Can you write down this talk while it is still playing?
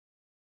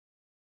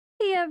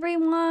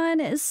everyone,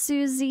 it's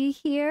Suzi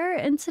here,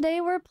 and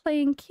today we're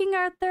playing King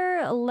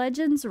Arthur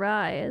Legends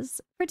Rise.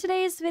 For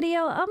today's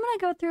video, I'm gonna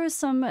go through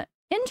some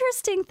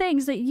interesting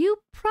things that you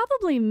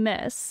probably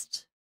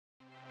missed.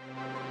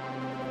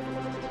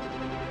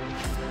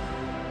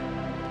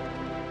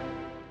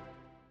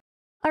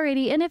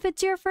 Alrighty, and if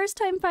it's your first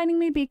time finding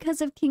me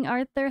because of King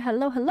Arthur,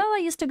 hello. I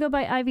used to go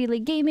by Ivy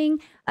League Gaming.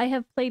 I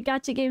have played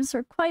gacha games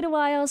for quite a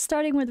while,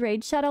 starting with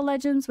Raid Shadow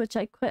Legends, which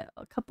I quit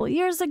a couple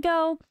years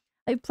ago.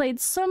 I've played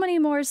so many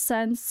more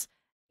since,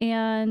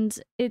 and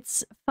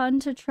it's fun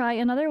to try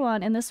another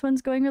one, and this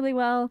one's going really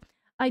well.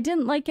 I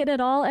didn't like it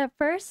at all at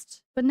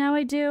first, but now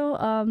I do.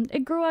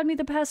 It grew on me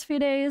the past few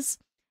days,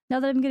 now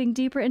that I'm getting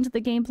deeper into the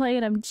gameplay,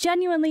 and I'm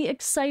genuinely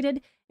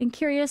excited and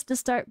curious to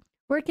start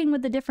working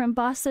with the different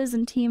bosses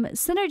and team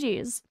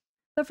synergies.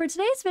 But for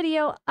today's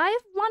video,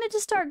 I've wanted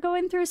to start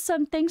going through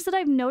some things that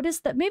I've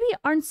noticed that maybe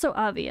aren't so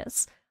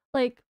obvious.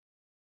 Like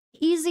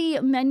easy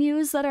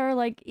menus that are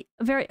like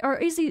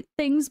easy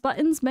things,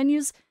 buttons,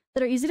 menus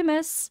that are easy to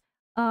miss,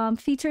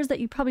 features that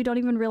you probably don't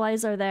even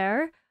realize are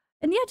there.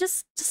 And yeah,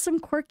 just some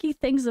quirky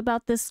things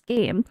about this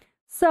game.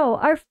 So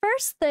our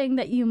first thing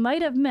that you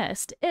might have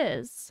missed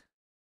is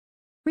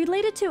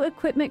related to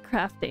equipment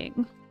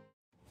crafting.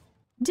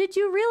 Did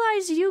you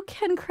realize you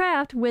can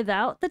craft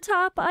without the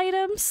top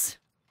items?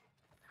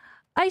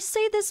 I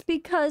say this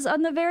because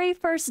on the very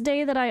first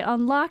day that I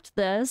unlocked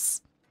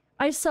this,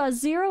 I saw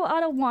 0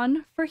 out of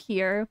 1 for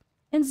here,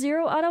 and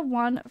 0 out of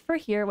 1 for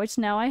here, which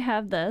now I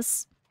have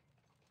this.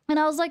 And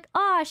I was like,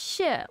 ah,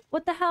 shit,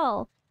 what the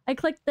hell? I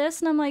clicked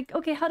this, and I'm like,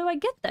 okay, how do I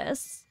get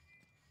this?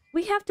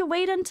 We have to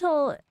wait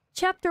until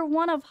Chapter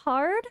 1 of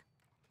Hard,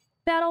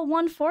 Battle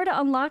 1-4 to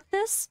unlock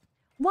this?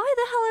 Why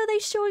the hell are they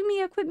showing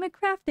me equipment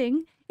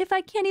crafting if I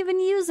can't even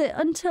use it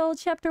until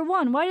Chapter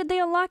 1? Why did they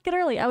unlock it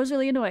early? I was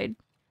really annoyed.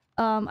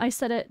 I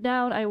set it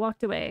down, I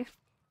walked away.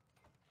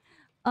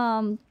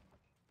 And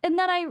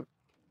then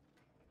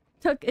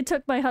it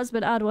took my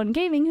husband, Odd1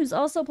 Gaming, who's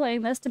also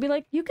playing this, to be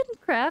like, you can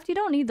craft, you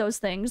don't need those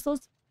things. I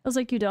was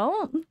like, you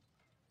don't?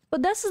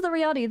 But this is the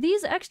reality.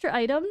 These extra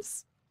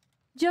items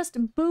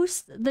just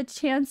boost the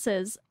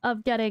chances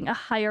of getting a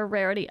higher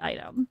rarity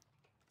item.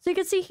 So you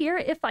can see here,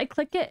 if I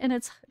click it and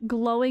it's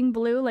glowing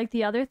blue like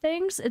the other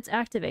things, it's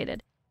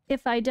activated.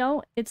 If I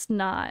don't, it's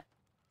not.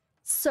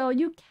 So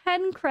you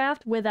can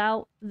craft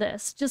without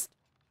this. Just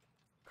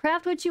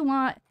craft what you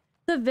want.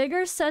 The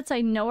vigor sets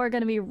I know are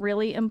going to be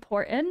really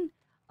important.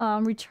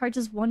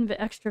 Recharges 1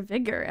 extra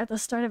vigor at the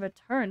start of a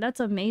turn. That's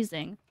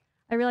amazing.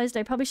 I realized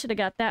I probably should have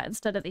got that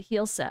instead of the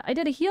heal set. I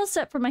did a heal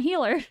set for my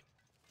healer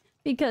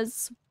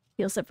because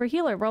heal set for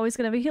healer. We're always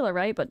going to have a healer,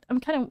 right? But I'm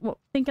kind of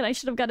thinking I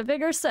should have got a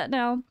vigor set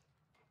now.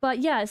 But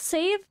yeah,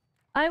 save.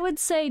 I would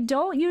say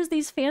don't use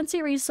these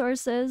fancy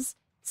resources.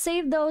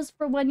 Save those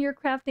for when you're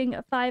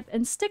crafting 5-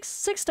 and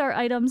 6-star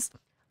items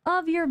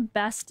of your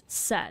best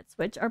sets,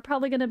 which are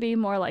probably going to be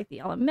more like the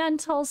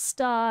elemental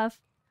stuff,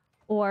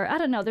 or I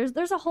don't know.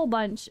 There's a whole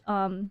bunch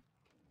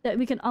that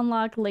we can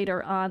unlock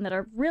later on that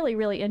are really,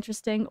 really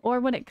interesting. Or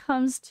when it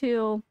comes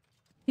to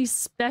these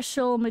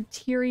special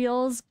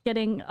materials,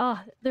 getting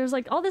there's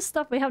like all this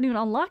stuff we haven't even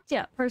unlocked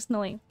yet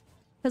personally,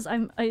 because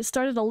I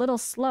started a little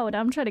slow and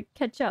I'm trying to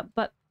catch up.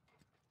 But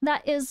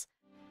that is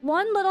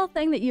one little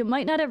thing that you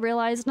might not have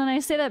realized, and I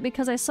say that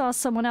because I saw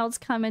someone else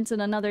comment in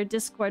another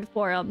Discord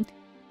forum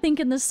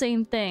thinking the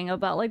same thing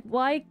about like,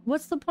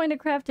 what's the point of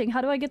crafting?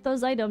 How do I get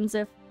those items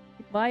if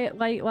why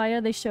are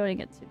they showing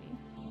it to me?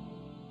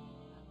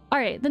 All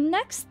right, the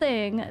next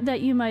thing that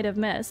you might have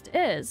missed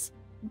is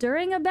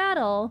during a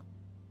battle,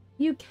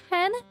 you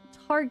can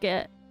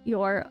target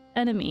your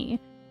enemy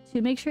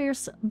to make sure you're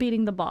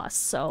beating the boss.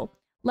 So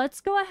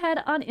let's go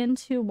ahead on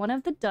into one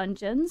of the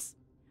dungeons.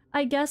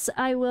 I guess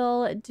I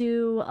will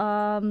do,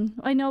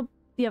 I know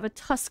you have a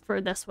tusk for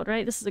this one,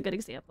 right? This is a good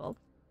example.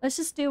 Let's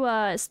just do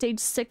stage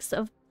 6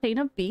 of Plain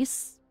of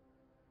Beasts.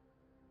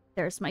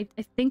 There's I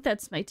think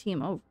that's my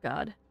team. Oh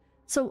god.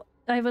 So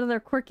I have another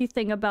quirky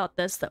thing about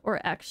this that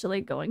we're actually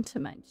going to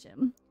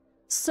mention.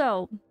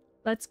 So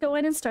let's go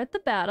in and start the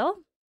battle.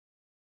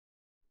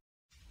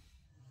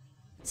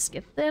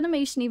 Skip the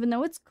animation even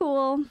though it's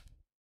cool.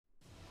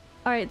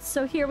 Alright,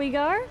 so here we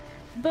go.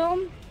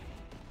 Boom.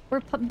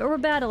 We're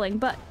battling,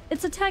 but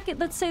it's attacking.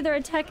 Let's say they're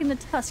attacking the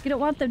tusk. You don't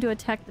want them to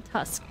attack the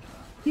tusk.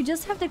 You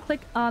just have to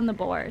click on the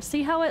boar.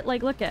 See how it,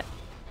 like, look at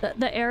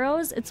the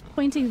arrows? It's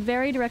pointing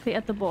very directly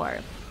at the boar.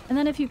 And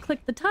then if you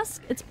click the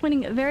tusk, it's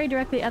pointing very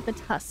directly at the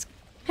tusk.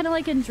 Kind of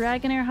like in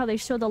Dragonair, how they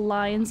show the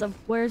lines of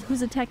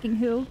who's attacking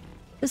who.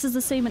 This is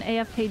the same in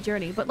AFK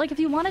Journey. But like if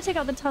you want to take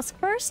out the tusk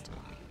first,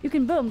 you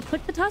can boom,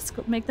 click the tusk,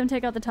 make them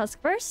take out the tusk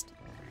first.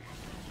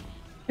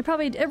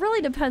 It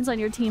really depends on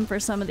your team for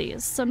some of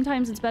these.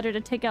 Sometimes it's better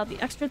to take out the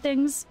extra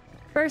things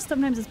first.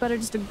 Sometimes it's better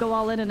just to go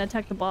all in and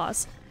attack the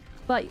boss.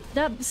 But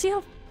see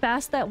how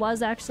fast that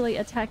was actually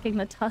attacking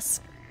the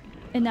tusk?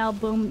 And now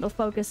boom, the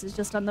focus is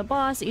just on the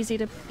boss. Easy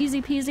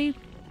peasy.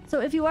 So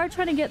if you are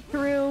trying to get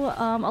through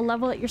a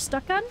level that you're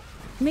stuck on,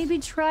 maybe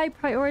try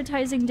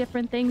prioritizing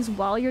different things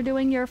while you're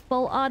doing your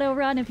full auto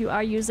run if you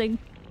are using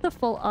the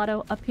full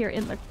auto up here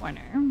in the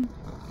corner.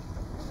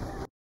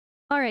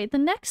 Alright, the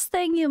next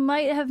thing you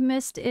might have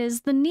missed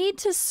is the need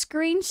to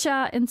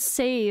screenshot and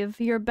save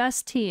your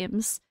best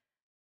teams.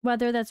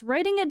 Whether that's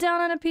writing it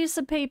down on a piece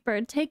of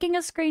paper, taking a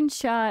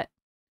screenshot,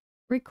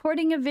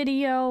 recording a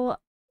video,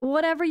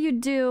 whatever you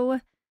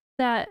do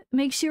that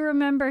makes you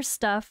remember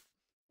stuff.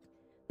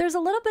 There's a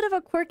little bit of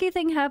a quirky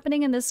thing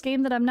happening in this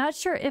game that I'm not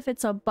sure if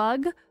it's a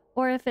bug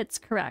or if it's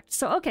correct.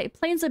 So, okay,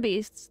 Plains of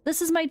Beasts.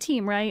 This is my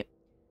team, right?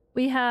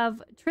 We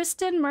have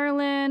Tristan,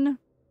 Merlin,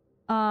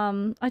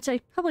 which I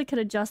probably could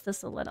adjust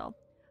this a little.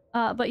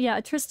 But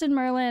yeah, Tristan,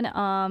 Merlin,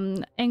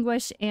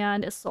 Anguish,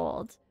 and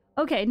Isolde.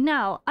 Okay,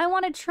 now, I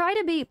want to try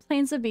to beat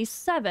Plains of Beasts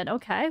 7,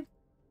 okay?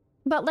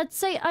 But let's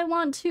say I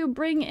want to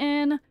bring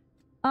in,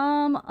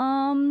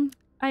 I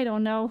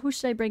don't know, who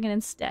should I bring in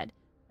instead?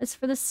 It's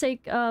for the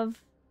sake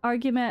of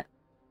argument.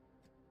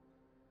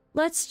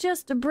 Let's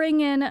just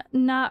bring in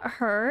not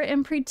her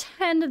and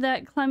pretend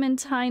that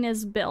Clementine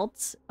is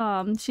built.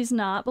 She's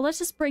not, but let's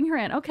just bring her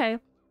in. Okay,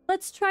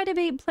 let's try to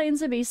beat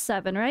Plains of Beasts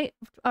 7, right?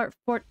 Or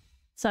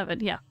 7,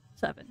 yeah,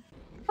 7.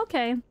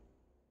 Okay.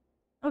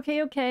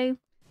 Okay.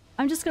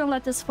 I'm just gonna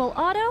let this full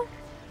auto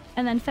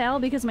and then fail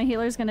because my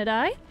healer's gonna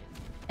die.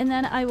 And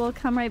then I will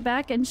come right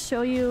back and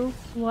show you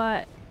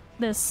what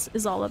this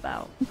is all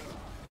about.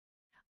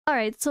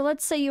 Alright, so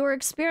let's say you were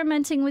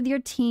experimenting with your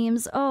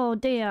teams. Oh,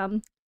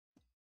 damn.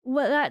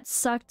 Well, that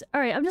sucked.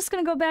 Alright, I'm just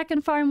gonna go back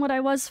and farm what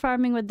I was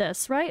farming with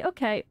this, right?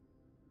 Okay.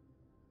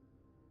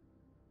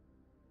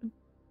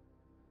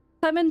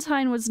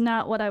 Clementine was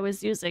not what I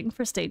was using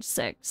for stage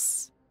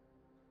 6.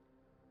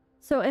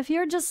 So if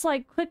you're just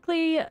like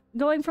quickly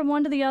going from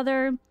one to the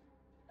other,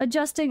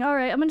 adjusting,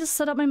 alright, I'm gonna just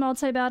set up my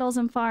multi-battles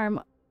and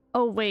farm.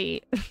 Oh,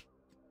 wait.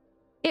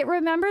 It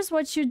remembers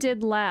what you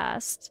did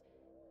last.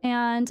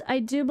 And I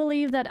do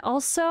believe that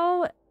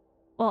also,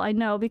 well, I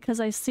know because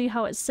I see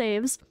how it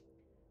saves.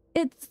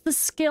 It's the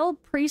skill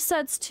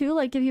presets too.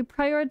 Like if you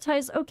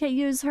prioritize, okay,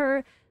 use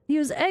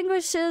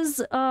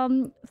Anguish's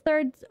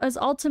third as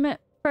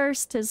ultimate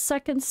first, his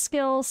second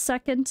skill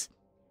second,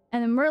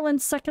 and then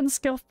Merlin's second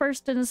skill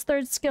first and his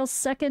third skill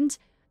second.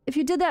 If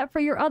you did that for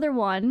your other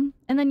one,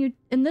 and then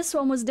this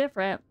one was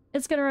different,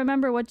 it's gonna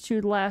remember what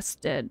you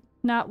last did,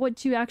 not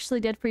what you actually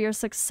did for your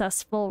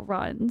successful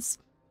runs.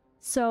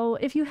 So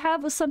if you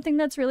have something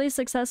that's really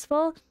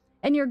successful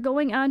and you're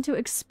going on to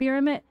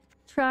experiment,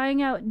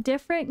 trying out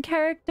different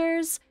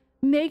characters,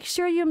 make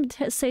sure you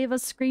save a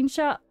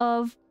screenshot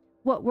of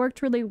what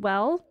worked really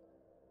well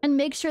and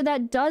make sure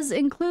that does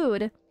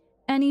include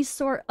any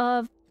sort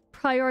of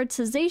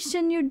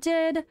prioritization you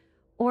did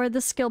or the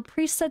skill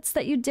presets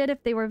that you did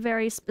if they were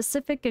very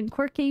specific and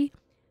quirky.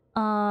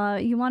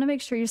 You want to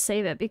make sure you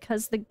save it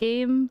because the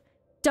game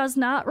does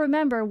not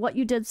remember what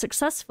you did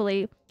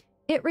successfully.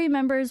 It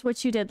remembers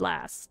what you did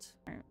last.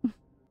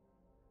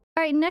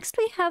 Alright, next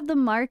we have the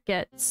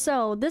market.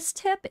 So this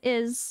tip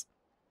is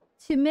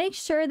to make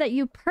sure that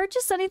you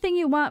purchase anything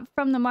you want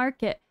from the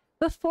market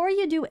before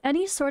you do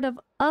any sort of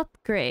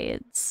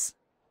upgrades.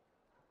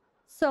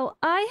 So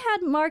I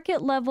had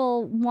market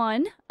level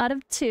 1 out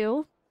of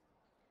 2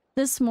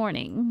 this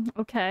morning,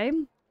 okay?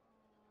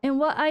 And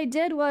what I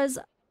did was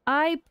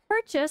I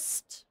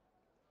purchased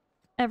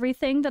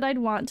everything that I'd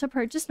want to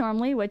purchase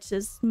normally, which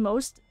is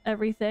most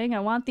everything. I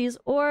want these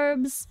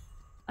orbs.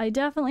 I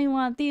definitely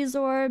want these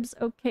orbs.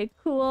 Okay,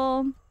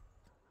 cool.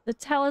 The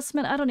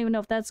talisman, I don't even know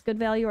if that's good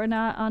value or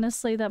not.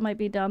 Honestly, that might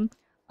be dumb.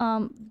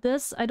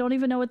 This, I don't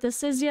even know what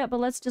this is yet, but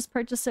let's just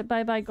purchase it.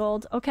 Bye-bye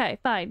gold. Okay,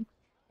 fine.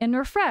 And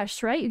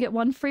refresh, right? You get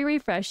 1 free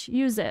refresh.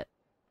 Use it.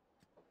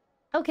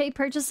 Okay,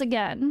 purchase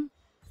again.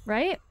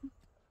 Right?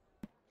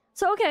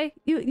 So, okay,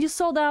 you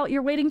sold out.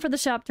 You're waiting for the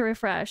shop to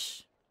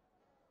refresh.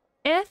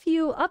 If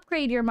you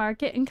upgrade your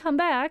market and come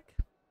back,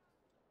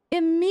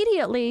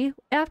 immediately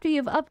after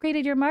you've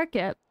upgraded your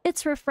market,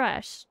 it's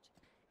refreshed.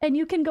 And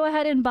you can go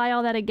ahead and buy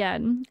all that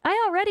again.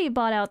 I already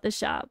bought out the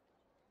shop.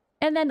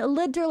 And then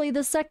literally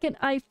the second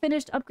I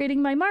finished upgrading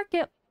my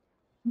market,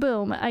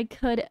 boom, I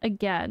could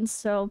again.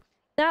 So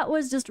that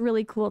was just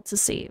really cool to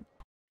see.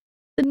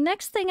 The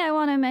next thing I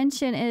want to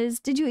mention is,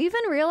 did you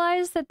even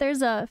realize that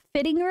there's a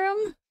fitting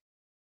room?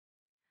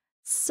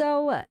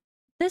 So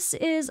this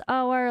is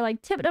our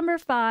like tip number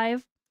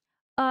 5,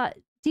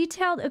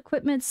 detailed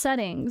equipment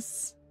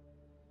settings.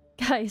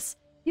 Guys,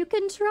 you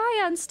can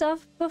try on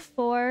stuff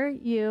before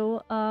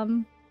you,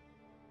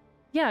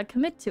 yeah,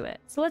 commit to it.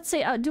 So let's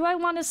say, do I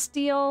want to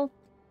steal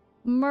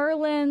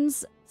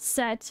Merlin's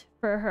set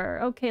for her?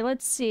 Okay,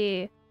 let's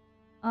see.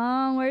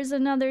 Where's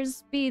another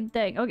speed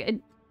thing? Okay,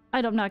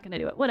 I'm not gonna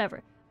do it.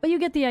 Whatever. But you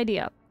get the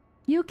idea.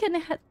 You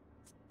can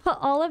put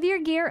all of your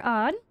gear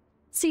on,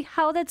 see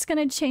how that's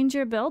gonna change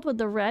your build with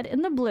the red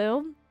and the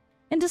blue,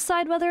 and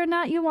decide whether or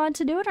not you want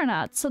to do it or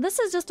not. So this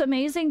is just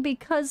amazing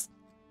because,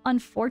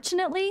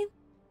 unfortunately,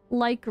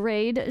 like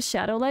Raid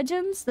Shadow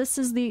Legends, this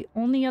is the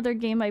only other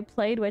game I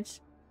played, which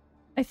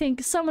I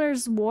think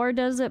Summoner's War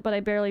does it, but I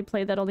barely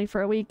played that only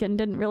for a week and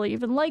didn't really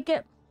even like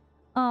it.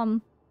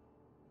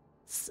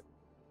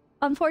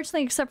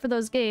 unfortunately, except for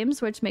those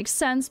games, which makes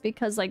sense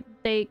because, like,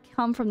 they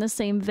come from the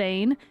same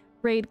vein.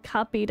 Raid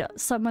copied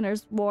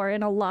Summoner's War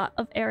in a lot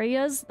of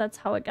areas. That's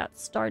how it got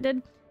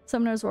started.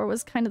 Summoner's War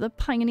was kind of the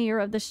pioneer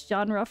of this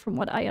genre from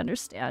what I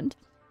understand.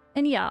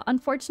 And yeah,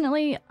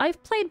 unfortunately,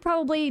 I've played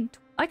probably...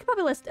 I could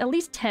probably list at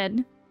least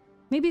 10,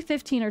 maybe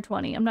 15 or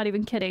 20, I'm not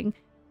even kidding,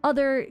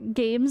 other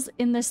games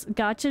in this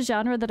gacha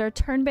genre that are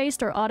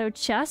turn-based or auto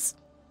chess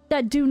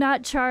that do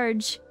not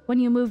charge when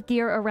you move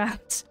gear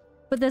around.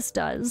 But this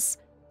does.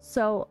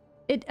 So,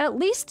 it at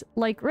least,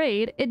 like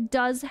Raid, it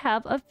does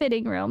have a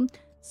fitting room.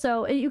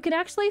 So, you can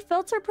actually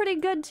filter pretty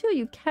good too.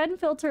 You can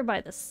filter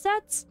by the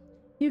sets,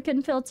 you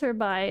can filter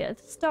by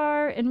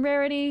star and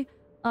rarity,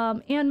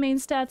 and main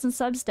stats and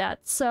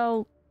substats.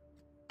 So,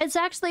 it's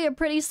actually a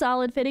pretty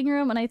solid fitting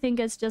room, and I think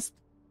it's just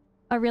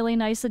a really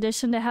nice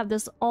addition to have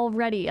this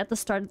already at the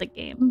start of the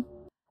game.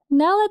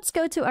 Now let's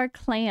go to our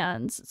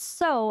clans.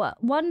 So,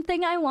 one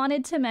thing I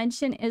wanted to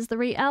mention is the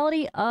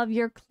reality of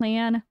your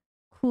clan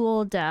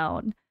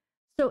cooldown.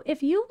 So,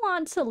 if you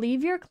want to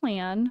leave your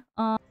clan,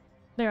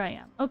 there I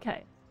am.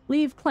 Okay,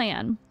 leave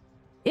clan.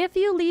 If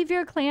you leave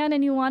your clan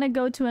and you want to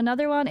go to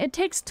another one, it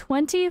takes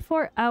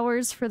 24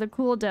 hours for the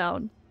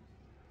cooldown.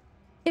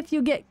 If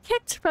you get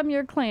kicked from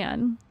your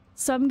clan,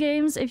 some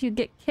games, if you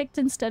get kicked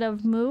instead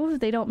of move,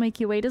 they don't make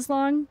you wait as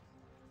long.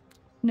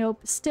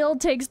 Nope, still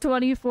takes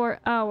 24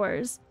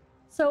 hours.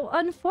 So,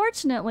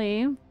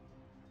 unfortunately,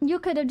 you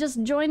could have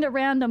just joined a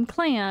random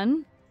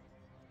clan,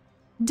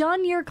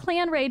 done your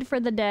clan raid for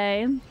the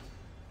day,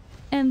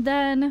 and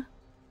then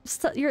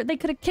they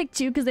could have kicked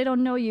you because they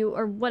don't know you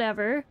or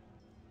whatever,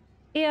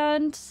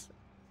 and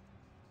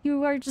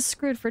you are just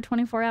screwed for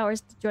 24 hours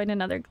to join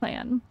another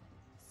clan.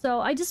 So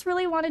I just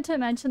really wanted to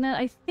mention that.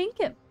 I think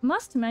it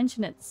must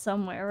mention it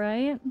somewhere,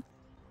 right?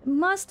 It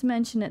must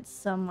mention it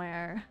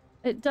somewhere.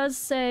 It does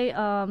say,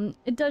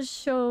 it does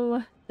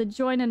show the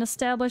join and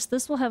establish.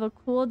 This will have a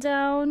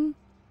cooldown.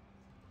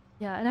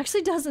 Yeah, it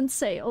actually doesn't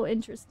say. Oh,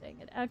 interesting.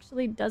 It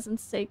actually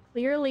doesn't say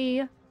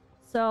clearly.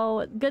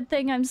 So good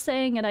thing I'm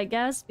saying it, I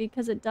guess,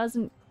 because it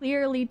doesn't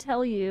clearly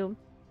tell you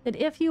that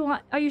if you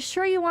want... Are you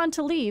sure you want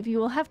to leave? You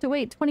will have to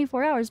wait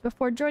 24 hours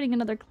before joining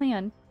another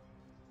clan.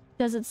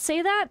 Does it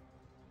say that?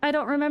 I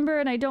don't remember,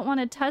 and I don't want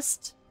to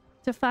test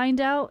to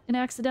find out and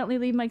accidentally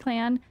leave my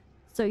clan.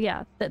 So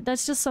yeah,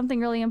 that's just something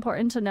really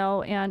important to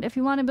know. And if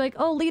you want to be like,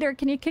 oh, leader,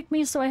 can you kick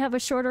me so I have a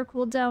shorter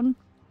cooldown?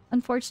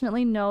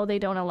 Unfortunately, no, they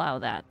don't allow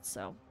that.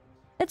 So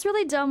it's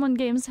really dumb when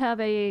games have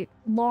a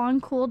long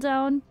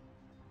cooldown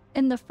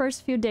in the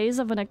first few days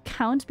of an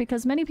account,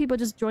 because many people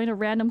just join a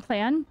random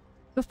clan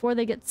before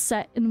they get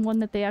set in one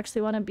that they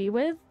actually want to be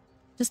with.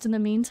 Just in the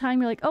meantime,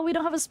 you're like, oh, we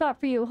don't have a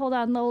spot for you. Hold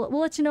on, we'll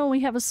let you know when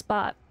we have a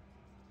spot.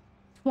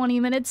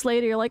 20 minutes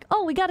later, you're like,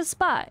 oh, we got a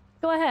spot.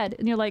 Go ahead.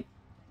 And you're like,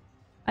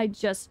 I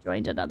just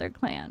joined another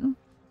clan.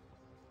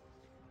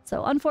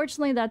 So,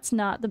 unfortunately, that's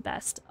not the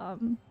best.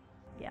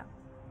 Yeah.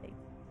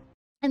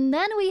 And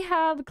then we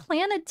have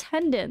clan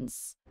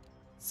attendance.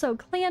 So,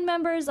 clan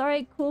members,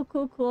 alright, cool,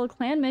 cool, cool.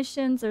 Clan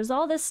missions, there's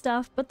all this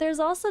stuff. But there's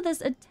also this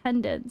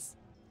attendance.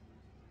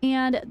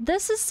 And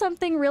this is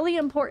something really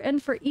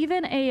important for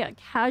even a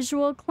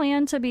casual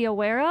clan to be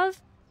aware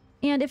of.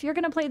 And if you're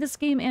going to play this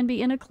game and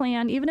be in a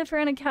clan, even if you're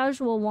in a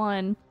casual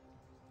one,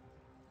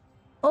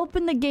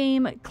 open the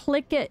game,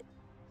 click it,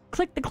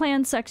 click the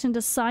clan section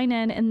to sign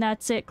in, and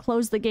that's it.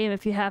 Close the game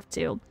if you have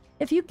to.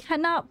 If you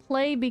cannot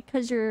play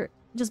because you're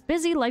just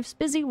busy, life's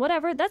busy,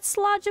 whatever, that's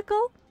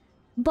logical.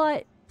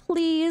 But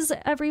please,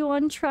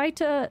 everyone, try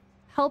to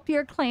help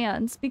your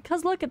clans,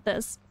 because look at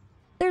this.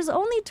 There's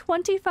only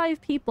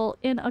 25 people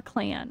in a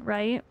clan,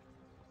 right?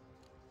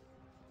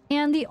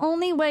 And the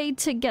only way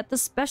to get the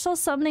special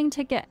summoning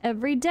ticket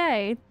every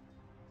day,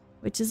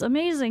 which is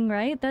amazing,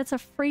 right? That's a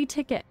free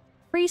ticket.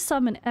 Free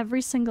summon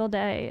every single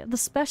day. The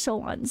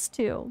special ones,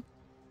 too.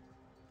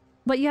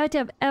 But you have to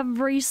have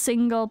every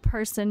single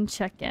person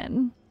check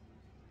in.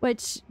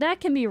 Which, that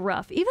can be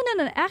rough. Even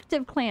in an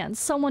active clan,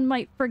 someone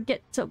might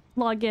forget to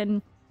log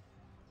in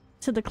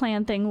to the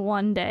clan thing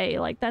one day.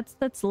 Like,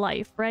 that's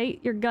life, right?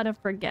 You're gonna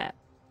forget.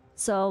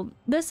 So,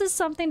 this is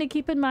something to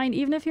keep in mind.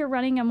 Even if you're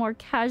running a more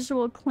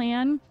casual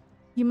clan,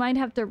 you might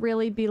have to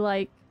really be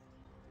like,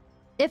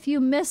 if you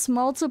miss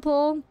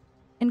multiple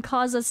and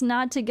cause us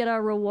not to get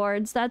our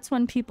rewards, that's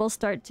when people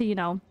start to, you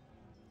know,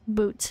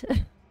 boot.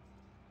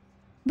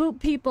 Boot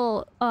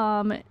people,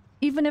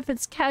 even if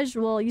it's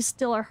casual, you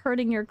still are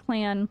hurting your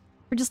clan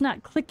for just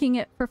not clicking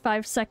it for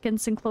 5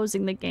 seconds and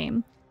closing the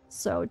game.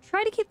 So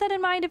try to keep that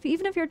in mind.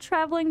 Even if you're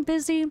traveling,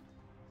 busy,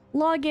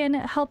 log in,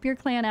 help your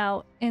clan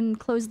out, and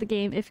close the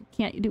game if you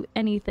can't do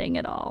anything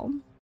at all.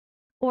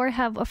 Or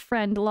have a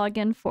friend log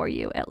in for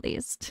you, at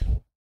least.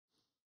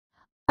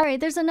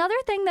 Alright, there's another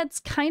thing that's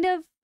kind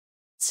of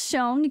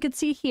shown, you can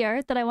see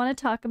here, that I want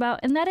to talk about,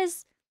 and that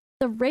is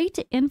the rate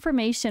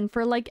information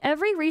for, like,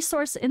 every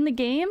resource in the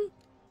game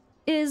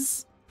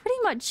is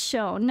pretty much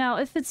shown. Now,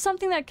 if it's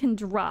something that can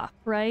drop,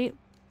 right?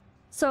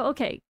 So,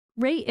 okay,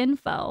 rate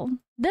info.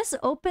 This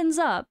opens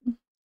up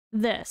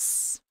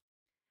this.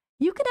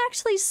 you can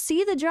actually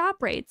see the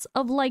drop rates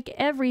of like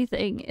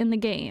everything in the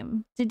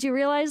game. Did you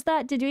realize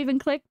that? Did you even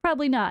click?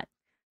 Probably not.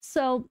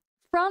 So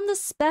from the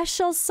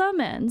special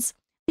summons,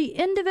 the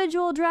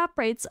individual drop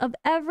rates of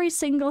every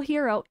single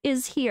hero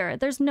is here.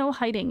 There's no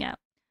hiding it.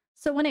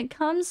 So when it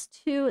comes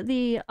to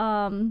the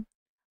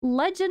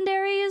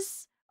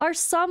legendaries, are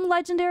some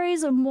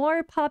legendaries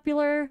more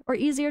popular or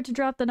easier to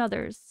drop than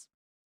others?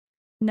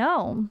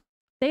 No,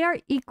 they are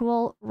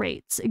equal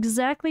rates,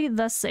 exactly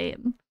the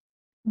same.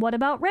 What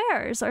about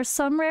rares? Are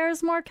some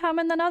rares more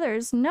common than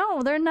others?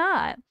 No, they're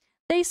not.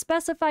 They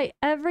specify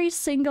every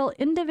single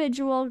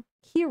individual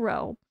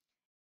hero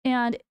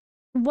and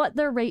what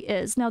their rate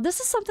is. Now, this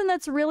is something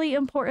that's really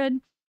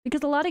important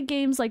because a lot of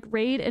games like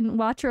Raid and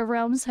Watcher of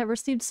Realms have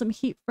received some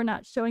heat for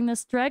not showing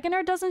this.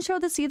 Dragonair doesn't show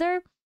this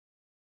either.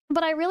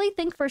 But I really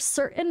think for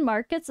certain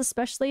markets,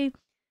 especially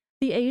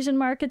the Asian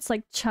markets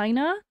like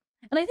China,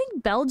 and I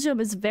think Belgium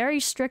is very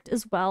strict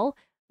as well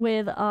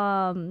with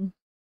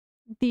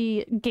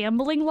the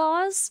gambling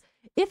laws.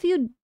 If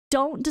you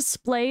don't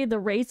display the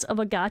rates of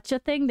a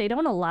gacha thing, they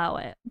don't allow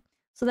it.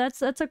 So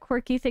that's a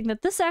quirky thing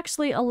that this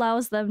actually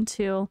allows them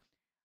to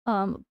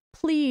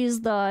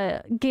please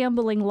the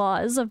gambling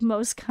laws of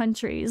most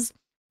countries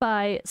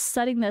by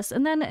setting this.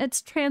 And then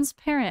it's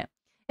transparent.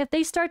 If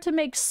they start to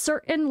make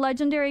certain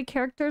legendary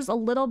characters a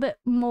little bit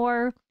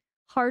more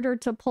harder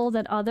to pull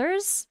than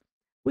others,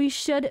 we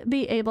should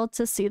be able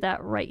to see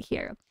that right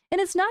here.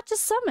 And it's not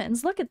just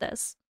summons. Look at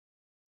this.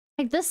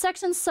 Like this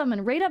section: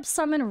 summon, rate up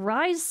summon,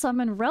 rise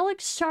summon,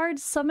 relic shard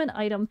summon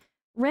item,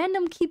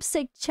 random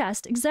keepsake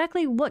chest.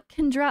 Exactly what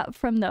can drop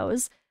from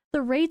those.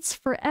 The rates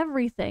for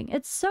everything.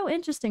 It's so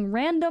interesting.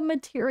 Random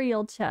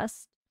material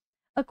chest.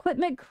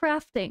 Equipment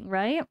crafting,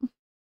 right?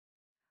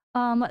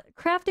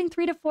 Crafting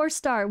 3 to 4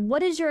 star.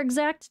 What is your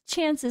exact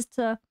chances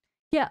to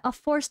get a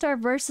 4-star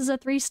versus a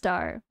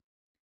 3-star?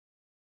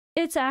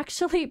 It's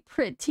actually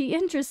pretty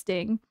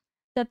interesting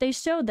that they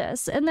show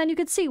this. And then you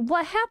can see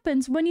what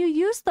happens when you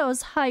use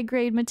those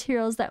high-grade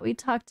materials that we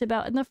talked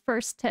about in the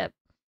first tip.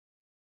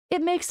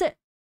 It makes it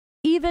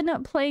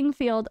even playing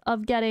field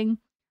of getting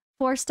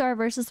 4-star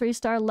versus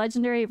 3-star,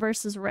 legendary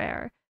versus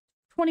rare.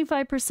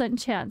 25%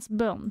 chance,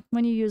 boom,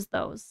 when you use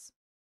those.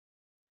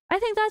 I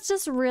think that's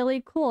just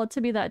really cool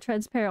to be that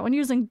transparent when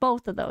using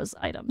both of those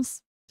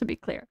items, to be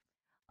clear.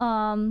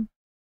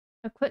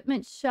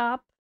 Equipment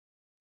shop.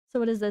 So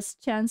what is this?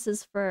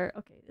 Chances for...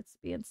 Okay, it's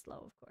being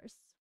slow, of course.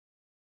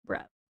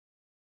 Bruh.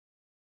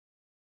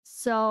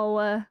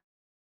 So,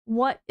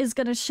 what is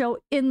going to show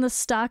in the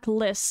stock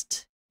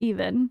list,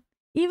 even?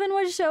 Even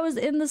what shows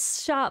in the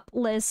shop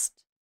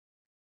list.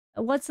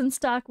 What's in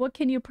stock? What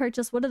can you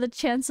purchase? What are the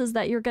chances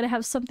that you're going to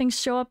have something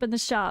show up in the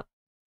shop?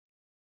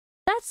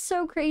 That's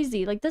so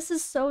crazy. Like, this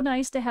is so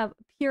nice to have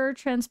pure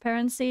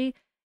transparency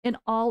in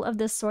all of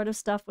this sort of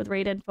stuff with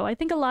raid info. I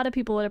think a lot of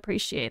people would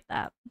appreciate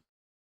that.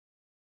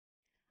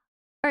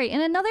 All right,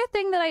 and another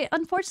thing that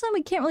unfortunately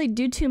we can't really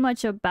do too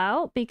much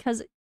about,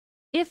 because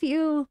if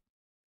you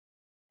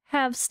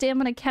have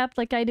stamina capped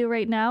like I do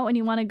right now and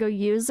you want to go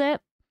use it,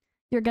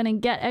 you're going to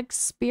get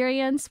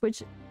experience,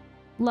 which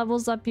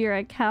levels up your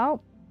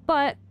account.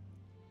 But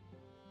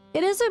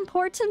it is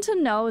important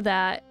to know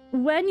that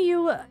when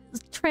you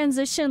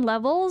transition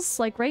levels,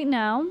 like right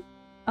now,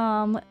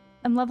 I'm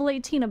level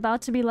 18,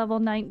 about to be level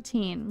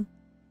 19,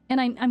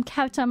 and I'm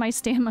capped on my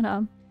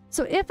stamina.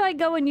 So if I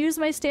go and use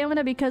my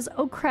stamina because,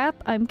 oh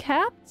crap, I'm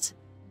capped,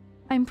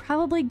 I'm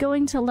probably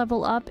going to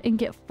level up and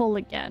get full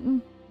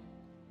again.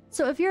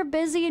 So if you're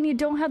busy and you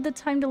don't have the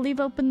time to leave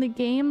open the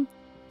game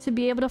to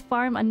be able to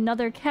farm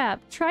another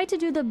cap, try to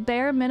do the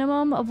bare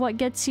minimum of what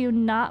gets you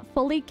not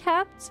fully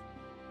capped.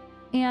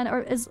 And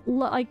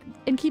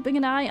and keeping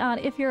an eye on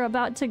if you're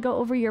about to go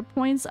over your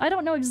points. I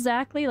don't know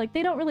exactly, like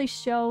they don't really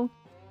show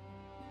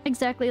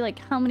exactly like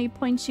how many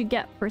points you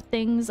get for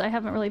things. I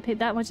haven't really paid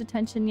that much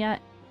attention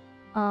yet.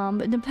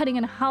 But depending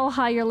on how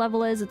high your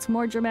level is, it's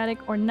more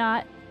dramatic or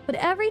not. But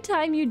every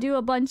time you do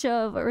a bunch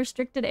of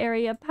restricted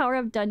area, power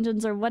up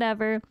dungeons or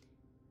whatever,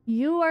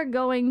 you are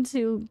going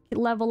to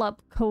level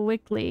up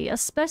quickly,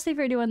 especially if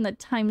you're doing the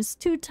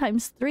 ×2,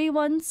 ×3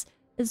 ones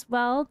as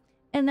well.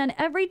 And then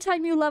every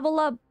time you level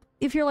up,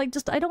 if you're like,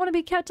 I don't want to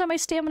be capped on my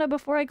stamina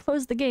before I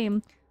close the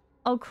game.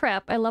 Oh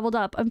crap, I leveled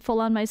up. I'm full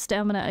on my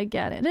stamina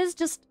again. It is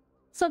just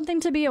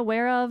something to be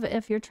aware of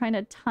if you're trying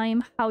to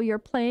time how you're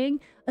playing,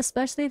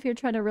 especially if you're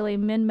trying to really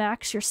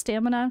min-max your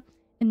stamina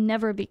and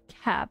never be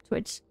capped,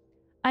 which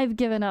I've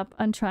given up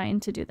on trying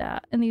to do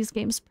that in these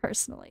games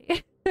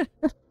personally.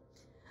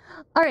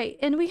 Alright,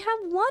 and we have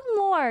one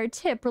more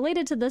tip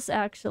related to this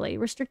actually,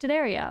 restricted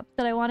area,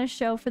 that I want to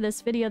show for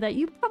this video that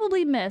you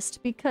probably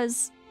missed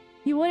because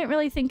you wouldn't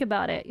really think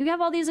about it. You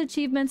have all these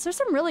achievements. There's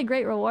some really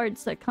great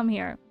rewards that come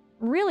here.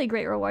 Really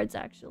great rewards,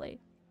 actually.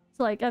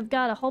 So, like, I've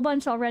got a whole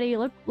bunch already.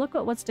 Look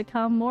at what's to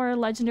come. More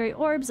legendary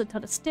orbs, a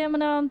ton of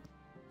stamina,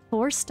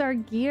 4-star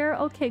gear.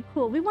 Okay,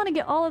 cool. We want to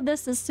get all of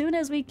this as soon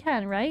as we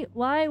can, right?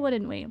 Why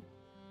wouldn't we?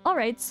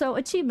 Alright, so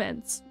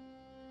achievements.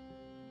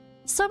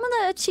 Some of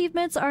the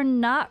achievements are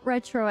not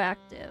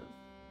retroactive.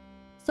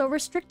 So,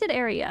 restricted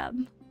area.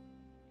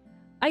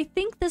 I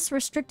think this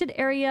restricted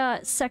area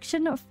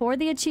section for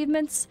the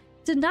achievements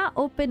did not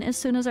open as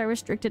soon as our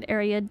restricted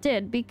area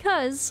did,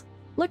 because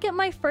look at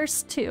my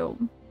first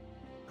two.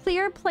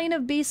 Clear Plane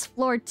of Beasts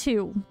floor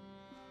 2.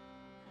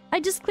 I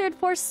just cleared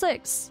floor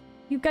 6.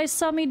 You guys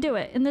saw me do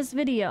it in this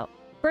video.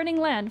 Burning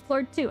Land,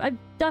 floor 2. I've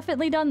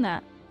definitely done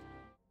that.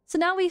 So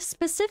now we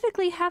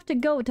specifically have to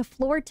go to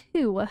floor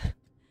 2,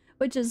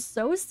 which is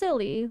so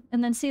silly.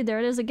 And then see, there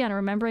it is again,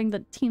 remembering the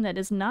team that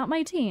is not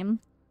my team.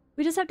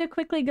 We just have to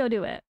quickly go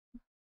do it.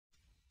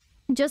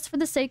 Just for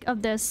the sake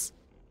of this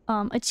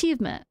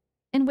achievement.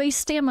 And waste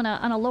stamina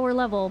on a lower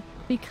level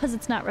because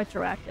it's not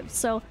retroactive.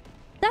 So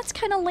that's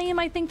kind of lame.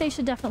 I think they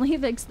should definitely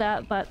fix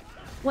that, but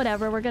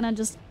whatever. We're gonna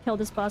just kill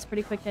this boss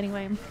pretty quick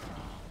anyway.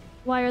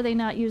 Why are they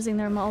not using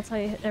their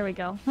multi... There we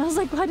go. I was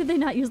like, why did they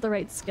not use the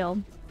right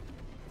skill?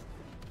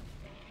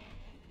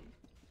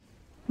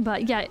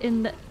 But yeah,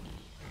 in the...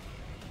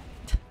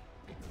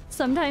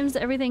 Sometimes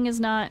everything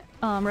is not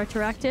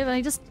retroactive, and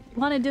I just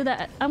want to do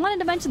that. I wanted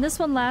to mention this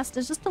one last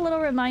as just a little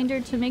reminder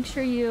to make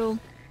sure you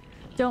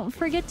don't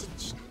forget to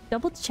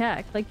double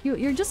check. Like,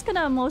 you're just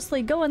gonna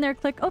mostly go in there,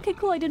 click, okay,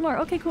 cool, I did more.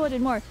 Okay, cool, I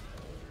did more.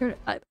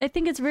 I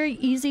think it's very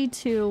easy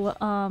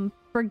to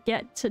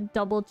forget to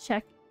double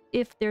check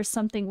if there's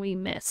something we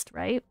missed,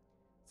 right?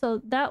 So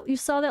that you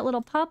saw that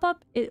little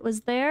pop-up, it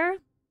was there.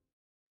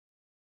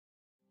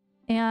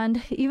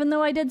 And even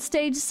though I did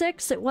stage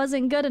 6, it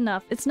wasn't good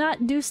enough. It's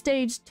not do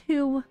stage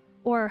 2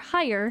 or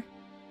higher.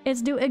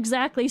 It's do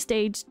exactly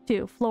stage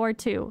 2, floor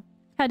 2.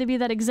 Had to be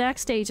that exact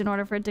stage in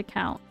order for it to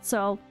count.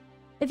 So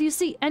if you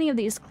see any of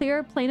these,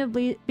 clear Plane of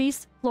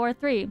Beasts, floor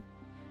 3.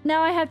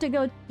 Now I have to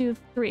go do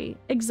 3,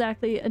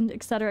 exactly, and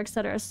etc,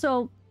 etc.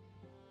 So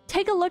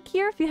take a look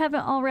here if you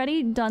haven't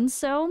already done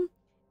so,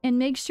 and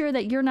make sure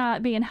that you're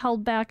not being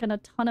held back on a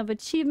ton of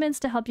achievements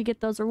to help you get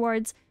those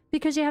rewards,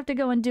 because you have to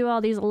go and do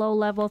all these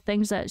low-level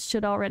things that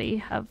should already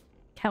have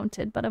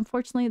counted, but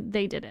unfortunately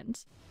they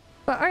didn't.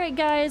 But alright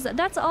guys,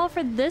 that's all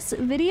for this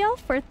video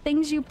for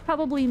things you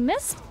probably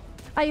missed.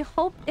 I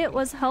hope it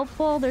was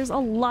helpful. There's a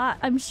lot,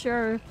 I'm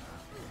sure.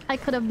 I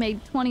could have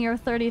made 20 or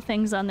 30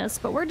 things on this,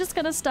 but we're just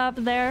gonna stop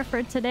there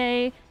for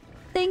today.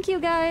 Thank you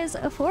guys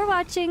for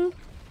watching,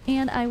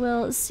 and I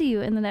will see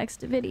you in the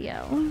next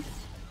video.